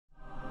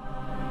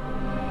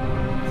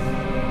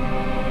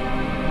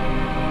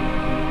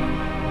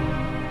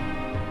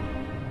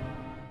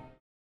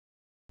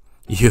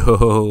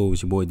Yo,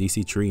 it's your boy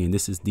Dctree, and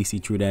this is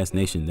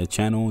Dctree-Nation, the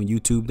channel on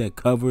YouTube that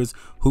covers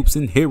hoops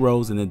and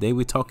heroes. And today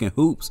we're talking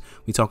hoops.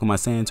 We talking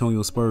about San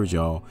Antonio Spurs,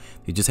 y'all.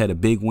 They just had a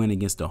big win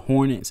against the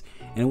Hornets,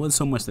 and it wasn't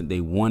so much that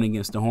they won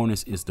against the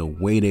Hornets, it's the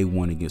way they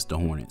won against the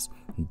Hornets.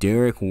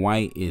 Derek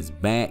White is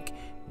back.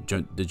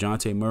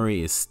 Dejounte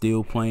Murray is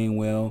still playing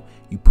well.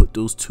 You put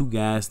those two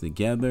guys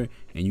together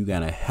and you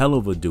got a hell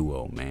of a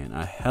duo, man.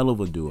 A hell of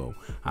a duo.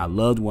 I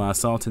loved what I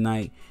saw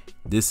tonight.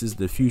 This is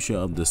the future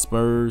of the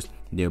Spurs.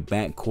 Their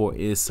backcourt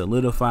is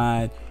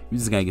solidified. We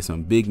just gotta get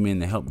some big men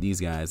to help these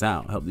guys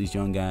out, help these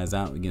young guys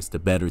out against the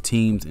better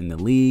teams in the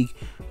league.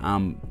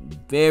 I'm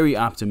very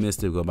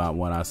optimistic about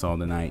what I saw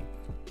tonight.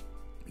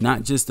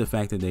 Not just the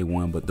fact that they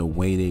won, but the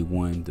way they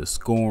won, the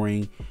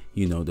scoring,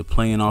 you know, the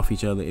playing off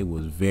each other. It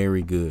was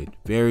very good.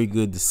 Very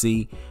good to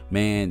see.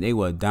 Man, they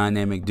were a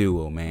dynamic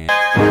duo, man.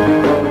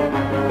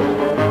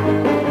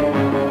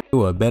 They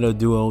were a better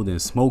duo than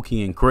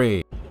Smokey and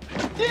Craig.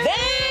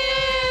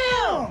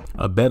 Damn!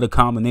 A better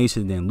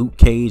combination than Luke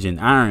Cage and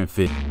Iron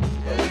Fist.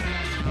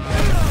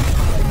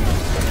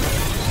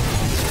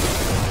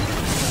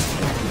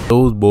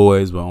 Those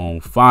boys were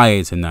on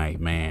fire tonight,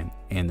 man.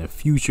 And the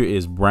future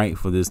is bright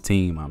for this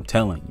team, I'm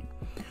telling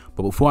you.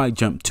 But before I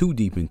jump too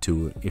deep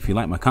into it, if you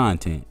like my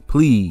content,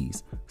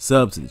 please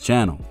sub to the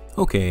channel.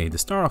 Okay, to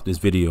start off this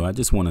video, I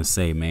just want to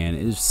say, man,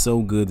 it's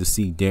so good to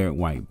see Derek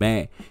White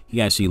back. He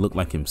actually looked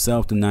like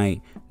himself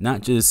tonight.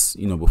 Not just,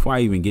 you know, before I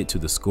even get to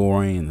the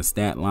scoring and the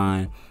stat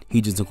line, he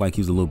just looked like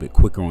he was a little bit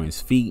quicker on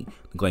his feet.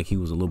 Looked like he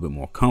was a little bit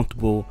more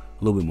comfortable,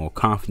 a little bit more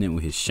confident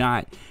with his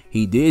shot.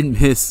 He did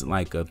miss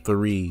like a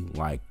three,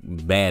 like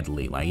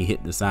badly. Like he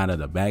hit the side of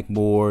the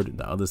backboard,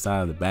 the other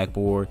side of the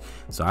backboard.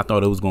 So I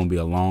thought it was going to be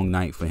a long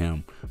night for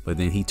him. But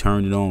then he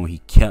turned it on. He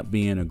kept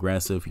being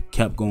aggressive. He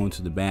kept going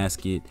to the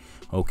basket.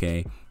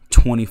 Okay,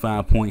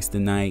 25 points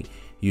tonight.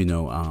 You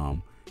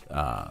know,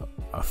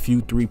 a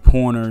few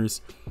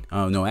 3-pointers.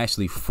 No,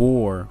 actually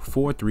four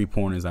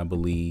 3-pointers, I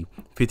believe.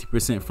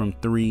 50% from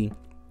 3.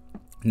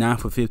 9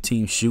 for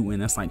 15 shooting.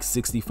 That's like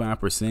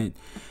 65%.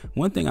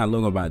 One thing I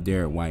love about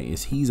Derek White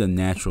is he's a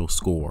natural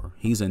scorer.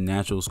 He's a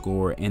natural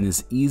scorer, and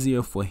it's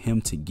easier for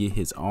him to get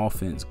his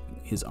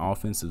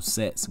offensive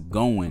sets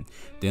going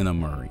than a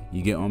Murray.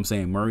 You get what I'm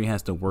saying? Murray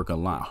has to work a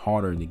lot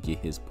harder to get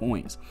his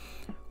points.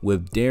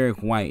 With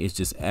Derek White, it's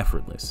just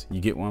effortless. You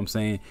get what I'm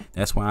saying?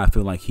 That's why I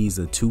feel like he's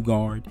a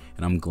 2-guard,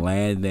 and I'm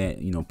glad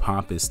that, you know,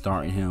 Pop is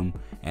starting him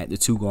at the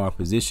 2-guard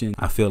position.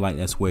 I feel like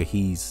that's where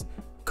he's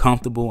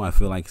comfortable. I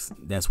feel like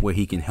that's where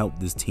he can help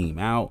this team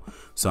out.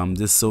 So I'm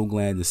just so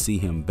glad to see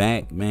him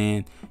back,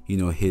 man. You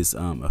know, his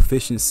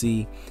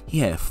efficiency. He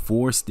had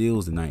 4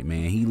 steals tonight,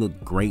 man. He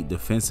looked great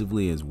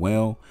defensively as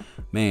well.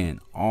 Man,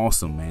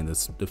 awesome, man.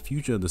 The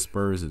future of the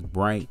Spurs is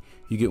bright.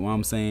 You get what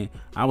I'm saying?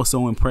 I was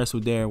so impressed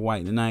with Derek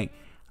White tonight.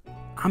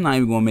 I'm not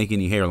even gonna make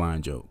any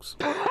hairline jokes.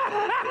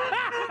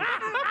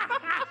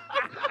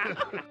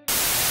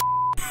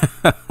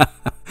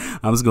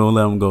 I'm just gonna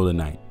let him go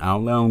tonight.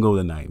 I'll let him go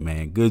tonight,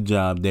 man. Good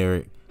job,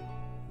 Derek.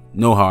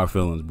 No hard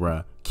feelings,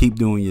 bruh. Keep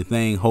doing your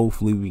thing.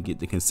 Hopefully we get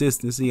the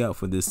consistency up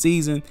for this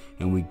season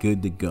and we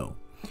good to go.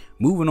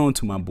 Moving on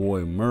to my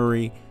boy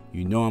Murray.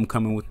 You know I'm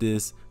coming with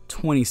this.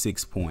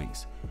 26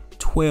 points,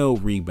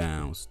 12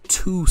 rebounds,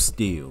 2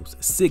 steals,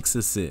 6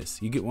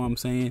 assists. You get what I'm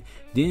saying?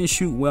 Didn't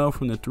shoot well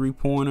from the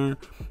 3-pointer,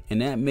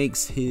 and that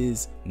makes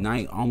his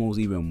night almost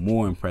even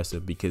more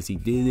impressive because he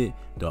did it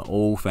the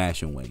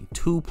old-fashioned way.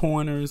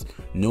 2-pointers,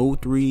 no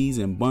threes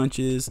and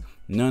bunches,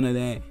 none of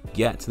that.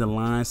 Got to the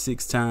line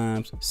 6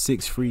 times,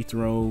 6 free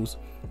throws.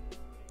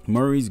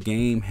 Murray's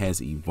game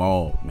has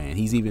evolved, man.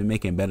 He's even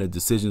making better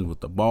decisions with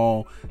the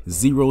ball.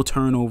 0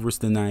 turnovers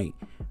tonight.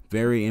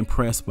 Very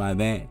impressed by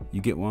that.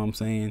 You get what I'm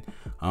saying?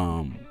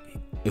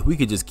 If we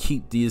could just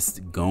keep this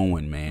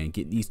going, man,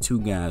 get these two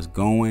guys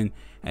going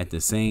at the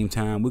same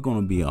time, we're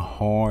going to be a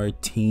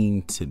hard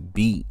team to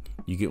beat.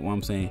 You get what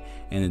I'm saying?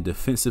 And the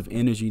defensive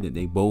energy that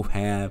they both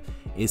have,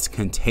 it's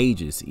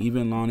contagious.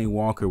 Even Lonnie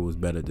Walker was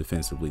better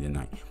defensively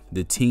tonight.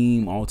 The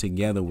team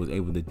altogether was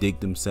able to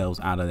dig themselves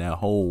out of that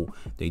hole.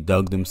 They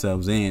dug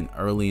themselves in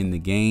early in the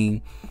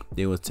game.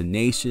 They were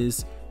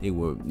tenacious. They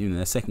were, you know,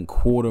 that second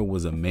quarter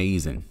was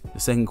amazing. The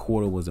second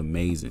quarter was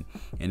amazing.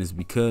 And it's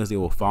because they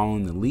were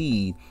following the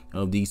lead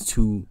of these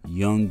two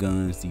young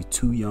guns, these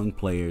two young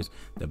players.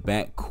 The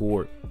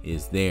backcourt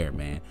is there,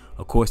 man.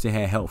 Of course, they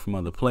had help from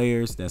other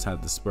players. That's how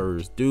the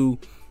Spurs do.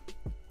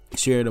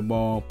 Share the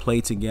ball,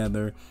 play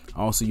together.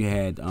 Also, you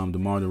had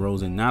DeMar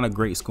DeRozan. Not a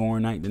great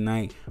scoring night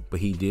tonight, but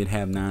he did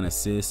have 9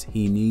 assists.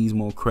 He needs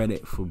more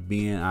credit for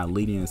being our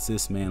leading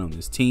assist man on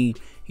this team.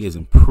 He has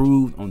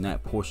improved on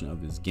that portion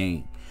of his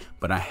game.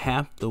 But I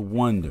have to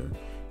wonder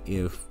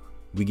if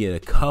we get a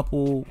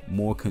couple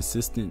more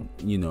consistent,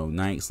 you know,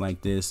 nights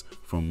like this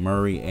from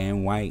Murray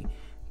and White.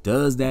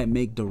 Does that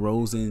make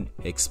DeRozan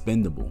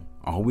expendable?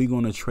 Are we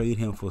going to trade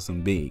him for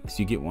some bigs?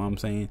 You get what I'm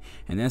saying?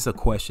 And that's a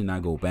question I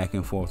go back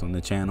and forth on the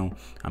channel.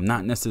 I'm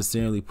not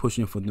necessarily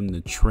pushing for them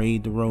to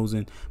trade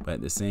DeRozan, but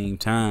at the same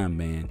time,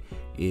 man,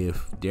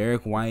 if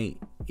Derek White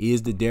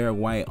is the Derek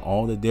White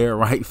all the Derek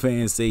White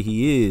fans say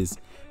he is,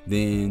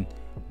 then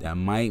that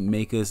might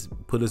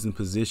put us in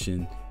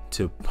position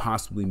to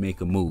possibly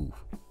make a move.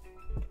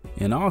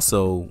 And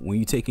also, when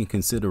you take in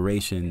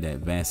consideration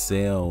that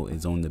Vassell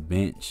is on the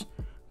bench,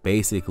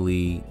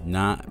 basically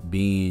not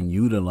being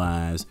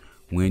utilized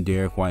when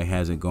Derek White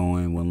has it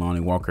going, when Lonnie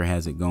Walker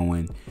has it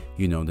going,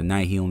 the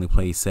night he only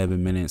played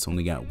 7 minutes,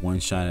 only got 1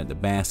 shot at the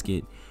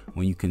basket.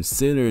 When you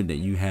consider that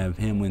you have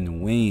him in the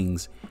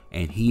wings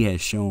and he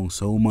has shown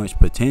so much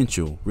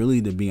potential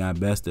really to be our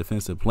best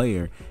defensive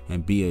player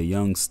and be a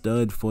young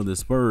stud for the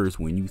Spurs,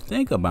 when you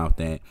think about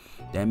that,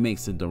 that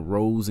makes the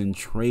DeRozan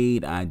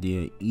trade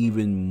idea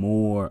even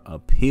more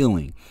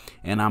appealing.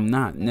 And I'm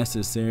not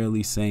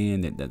necessarily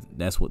saying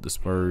that's what the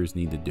Spurs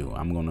need to do.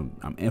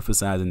 I'm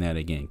emphasizing that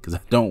again because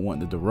I don't want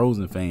the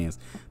DeRozan fans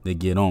to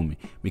get on me,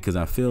 because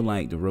I feel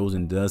like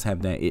DeRozan does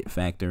have that it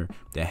factor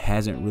that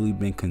hasn't really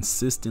been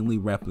consistently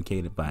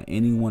replicated by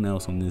anyone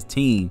else on this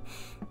team.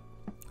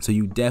 So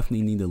you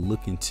definitely need to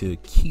look into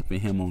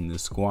keeping him on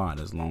this squad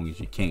as long as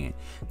you can.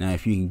 Now,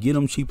 if you can get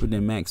him cheaper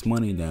than max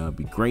money, that would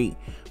be great.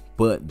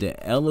 But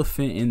the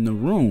elephant in the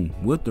room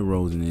with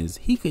DeRozan is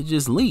he could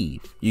just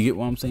leave. You get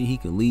what I'm saying? He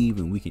could leave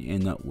and we can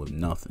end up with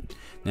nothing.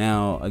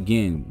 Now,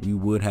 again, we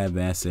would have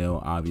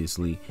Vassell,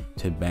 obviously,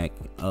 to back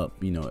up,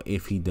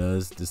 if he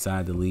does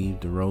decide to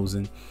leave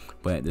DeRozan.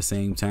 But at the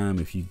same time,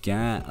 if you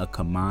got a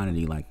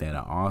commodity like that,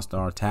 an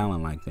all-star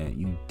talent like that,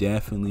 you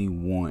definitely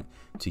want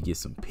to get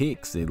some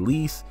picks, at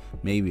least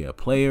maybe a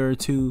player or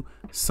two,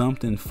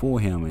 something for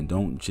him, and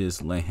don't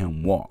just let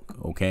him walk,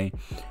 okay?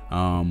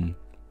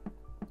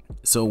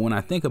 So when I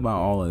think about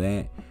all of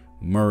that,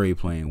 Murray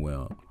playing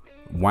well,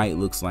 White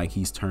looks like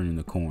he's turning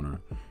the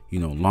corner.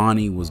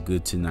 Lonnie was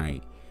good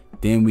tonight.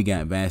 Then we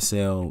got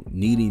Vassell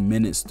needing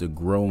minutes to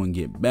grow and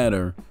get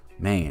better.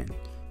 Man,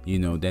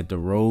 that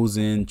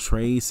DeRozan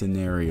trade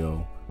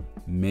scenario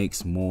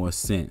makes more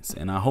sense.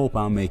 And I hope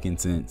I'm making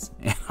sense.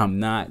 And I'm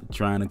not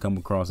trying to come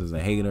across as a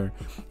hater.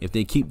 If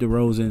they keep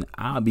DeRozan,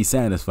 I'll be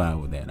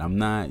satisfied with that. I'm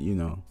not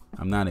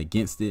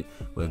against it,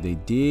 but if they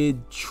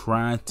did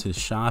try to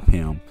shop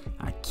him,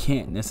 I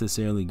can't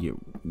necessarily get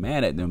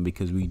mad at them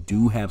because we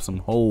do have some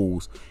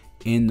holes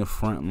in the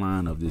front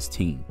line of this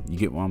team. You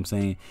get what I'm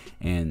saying?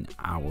 And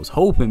I was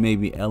hoping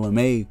maybe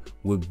LMA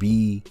would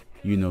be,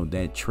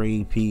 that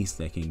trade piece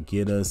that can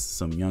get us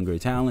some younger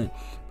talent.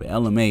 But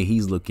LMA,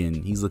 he's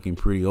looking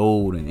pretty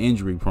old and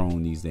injury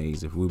prone these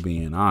days, if we're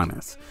being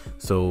honest.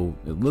 So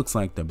it looks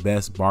like the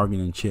best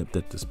bargaining chip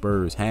that the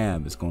Spurs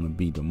have is going to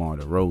be DeMar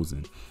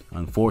DeRozan,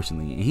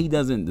 unfortunately. And he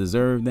doesn't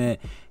deserve that.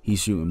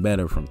 He's shooting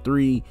better from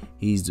 3.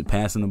 He's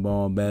passing the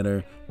ball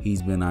better.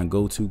 He's been our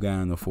go-to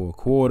guy in the fourth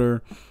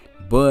quarter.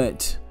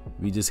 But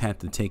we just have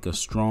to take a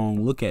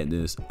strong look at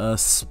this,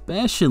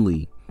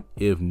 especially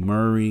if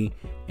Murray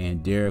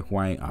and Derek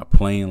White are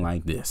playing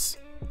like this.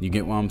 You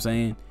get what I'm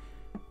saying?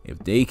 If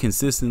they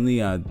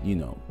consistently are,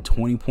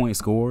 20-point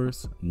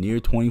scores, near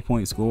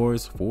 20-point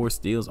scores, 4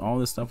 steals, all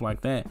this stuff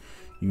like that,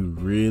 you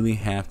really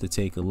have to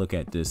take a look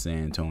at this,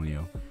 San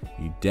Antonio.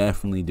 You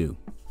definitely do.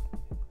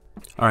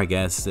 All right,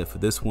 guys, that's it for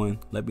this one.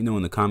 Let me know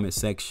in the comment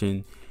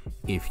section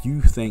if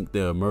you think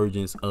the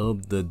emergence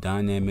of the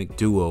dynamic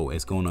duo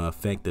is going to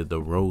affect the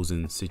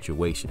DeRozan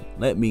situation.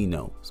 Let me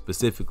know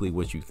specifically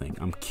what you think.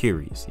 I'm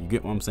curious. You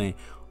get what I'm saying?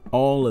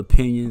 All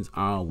opinions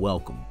are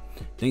welcome.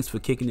 Thanks for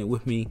kicking it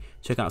with me.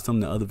 Check out some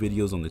of the other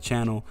videos on the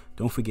channel.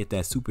 Don't forget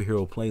that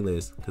superhero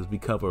playlist because we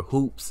cover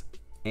hoops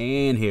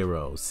and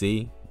heroes.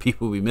 See,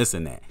 people be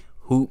missing that.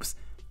 Hoops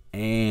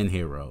and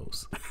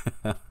heroes.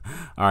 All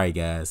right,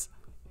 guys.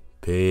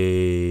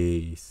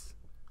 Peace.